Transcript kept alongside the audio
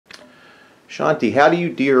Shanti, how do you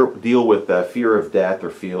deal with fear of death or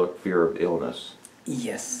fear of illness?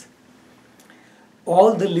 Yes.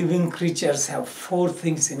 All the living creatures have four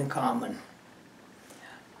things in common.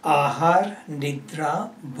 Ahar,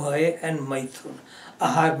 Nidra, Bhaya and Maithun.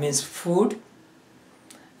 Ahar means food,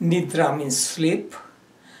 Nidra means sleep,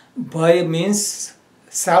 Bhaya means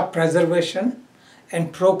self-preservation,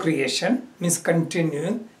 and procreation means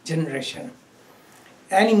continuing generation.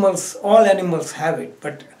 All animals have it,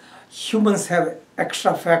 but humans have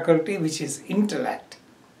extra faculty which is intellect.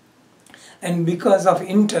 And because of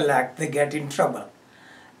intellect they get in trouble.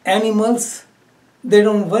 Animals, they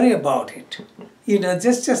don't worry about it.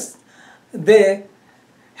 Just they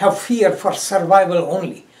have fear for survival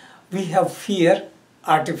only. We have fear,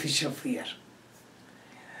 artificial fear.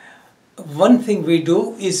 One thing we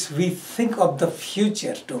do is we think of the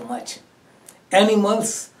future too much.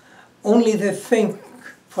 Animals, only they think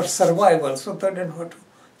for survival, so they don't have to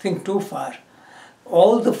think too far.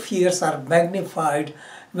 All the fears are magnified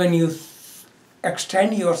when you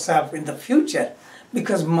extend yourself in the future,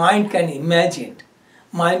 because mind can imagine.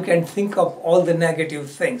 Mind can think of all the negative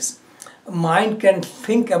things. Mind can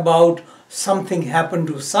think about something happened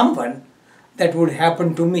to someone that would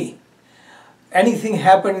happen to me. Anything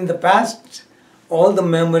happened in the past, all the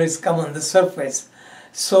memories come on the surface.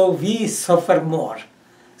 So we suffer more.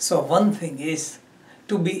 So one thing is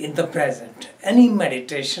to be in the present. Any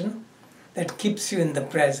meditation that keeps you in the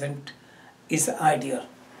present is ideal.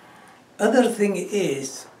 Other thing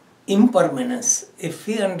is impermanence. If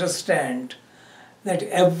we understand that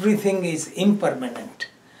everything is impermanent,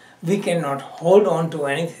 we cannot hold on to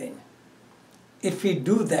anything. If we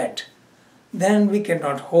do that, then we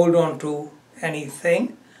cannot hold on to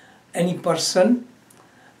anything, any person.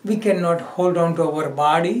 We cannot hold on to our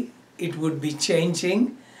body. It would be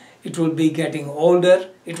changing. It will be getting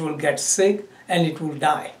older. It will get sick and it will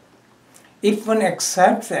die. If one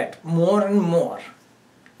accepts that more and more,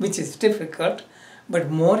 which is difficult,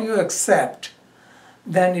 but more you accept,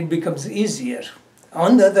 then it becomes easier.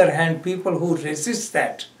 On the other hand, people who resist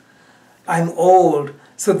that, I'm old,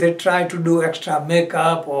 so they try to do extra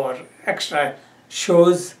makeup or extra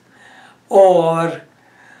shows, or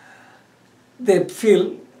they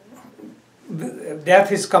feel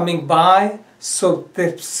death is coming by, so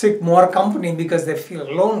they seek more company because they feel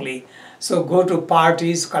lonely. So go to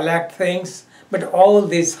parties, collect things, but all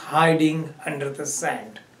this hiding under the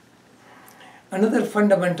sand. Another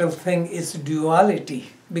fundamental thing is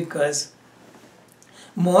duality, because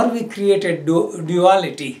more we create a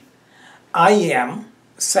duality, I am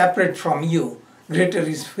separate from you, greater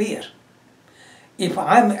is fear. If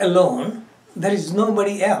I'm alone, there is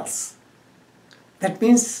nobody else. That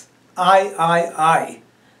means I.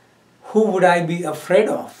 Who would I be afraid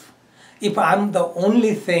of? If I'm the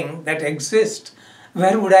only thing that exists,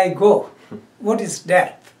 where would I go? What is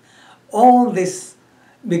death? All this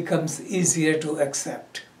becomes easier to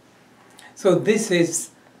accept. So this is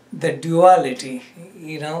the duality,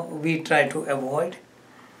 we try to avoid.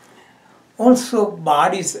 Also,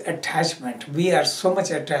 body's attachment. We are so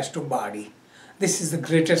much attached to body. This is the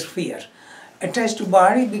greatest fear. Attached to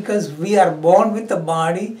body because we are born with the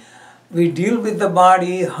body. We deal with the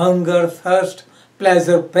body, hunger, thirst,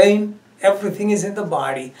 pleasure, pain. Everything is in the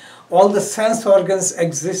body. All the sense organs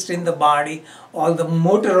exist in the body. All the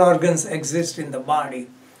motor organs exist in the body.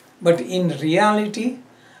 But in reality,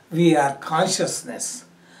 we are consciousness.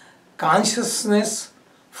 Consciousness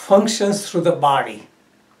functions through the body.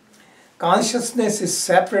 Consciousness is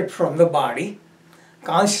separate from the body.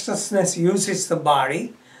 Consciousness uses the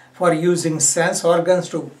body for using sense organs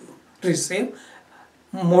to receive,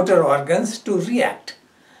 motor organs to react.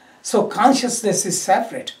 So consciousness is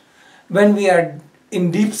separate. When we are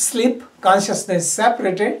in deep sleep, consciousness is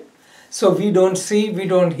separated. So we don't see, we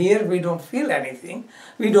don't hear, we don't feel anything.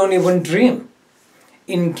 We don't even dream.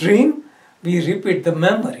 In dream, we repeat the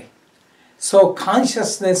memory. So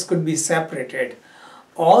consciousness could be separated.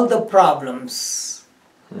 All the problems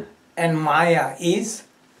and Maya is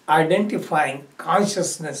identifying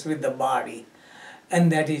consciousness with the body.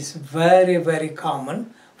 And that is very, very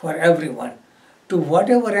common for everyone. To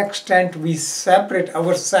whatever extent we separate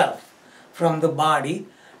ourselves from the body,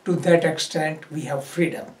 to that extent we have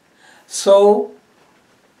freedom. So,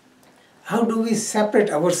 how do we separate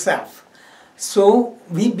ourselves? So,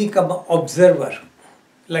 we become an observer,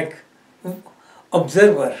 like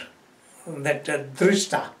observer, that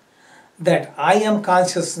drishta, that I am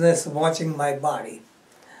consciousness watching my body.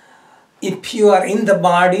 If you are in the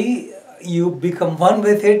body, you become one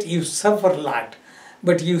with it, you suffer a lot.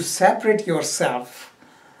 But you separate yourself,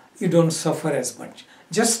 you don't suffer as much.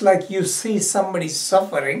 Just like you see somebody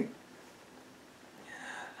suffering,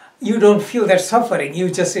 you don't feel that suffering. You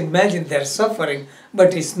just imagine their suffering,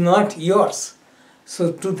 but it's not yours.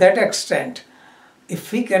 So to that extent,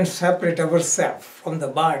 if we can separate ourselves from the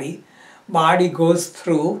body, body goes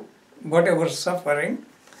through whatever suffering,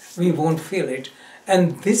 we won't feel it.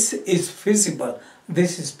 And this is feasible.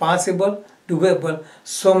 This is possible, doable.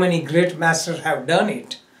 So many great masters have done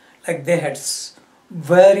it. Like they had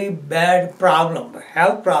very bad problem,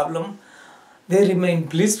 health problem. They remain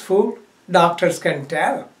blissful. Doctors can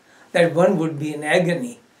tell that one would be in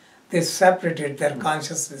agony. They separated their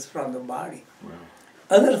consciousness from the body. Wow.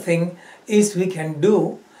 Other thing is we can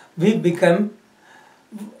do, we become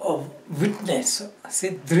a witness.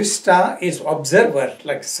 See, drishta is observer,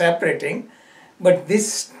 like separating, but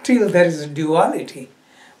this still there is a duality.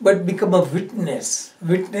 But become a witness.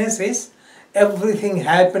 Witness is everything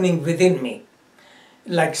happening within me.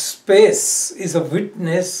 Like space is a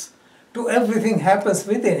witness to everything happens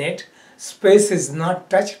within it. Space is not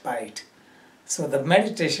touched by it. So the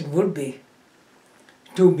meditation would be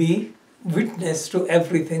to be witness to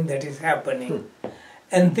everything that is happening.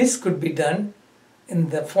 And this could be done in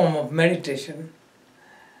the form of meditation.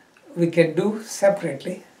 We can do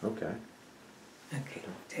separately. Okay. Okay.